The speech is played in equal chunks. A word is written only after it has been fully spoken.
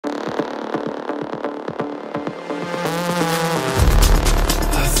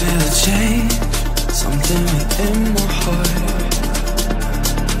feel a change, something within my heart.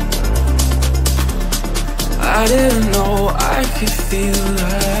 I didn't know I could feel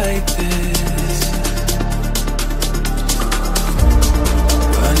like this.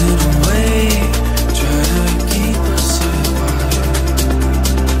 Running away, try to keep myself alive.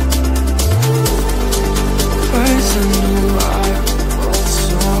 First I knew I felt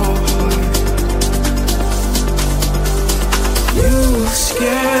so hard. You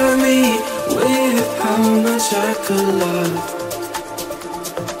scare me with how much I could love.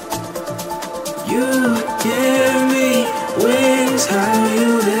 You give me wings, how you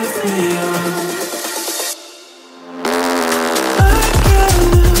lift me up.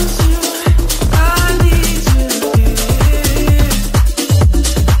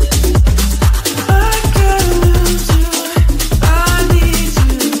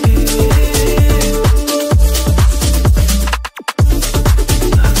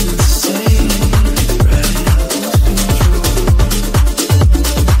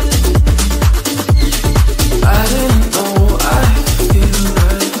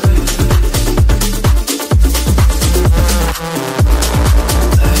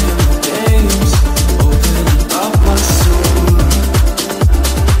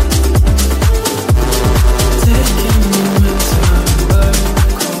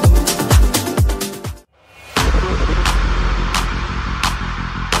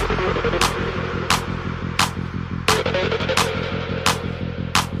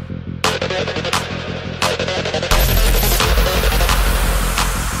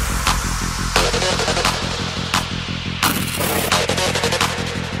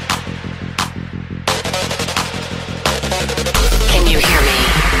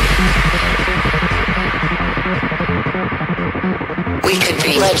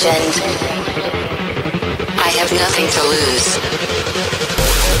 Legend. I have nothing to lose.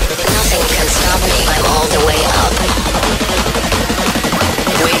 Nothing can stop me. I'm all the way up.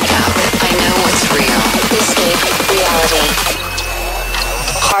 Wake up. I know what's real. Escape reality.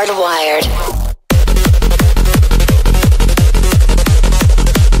 Hardwired.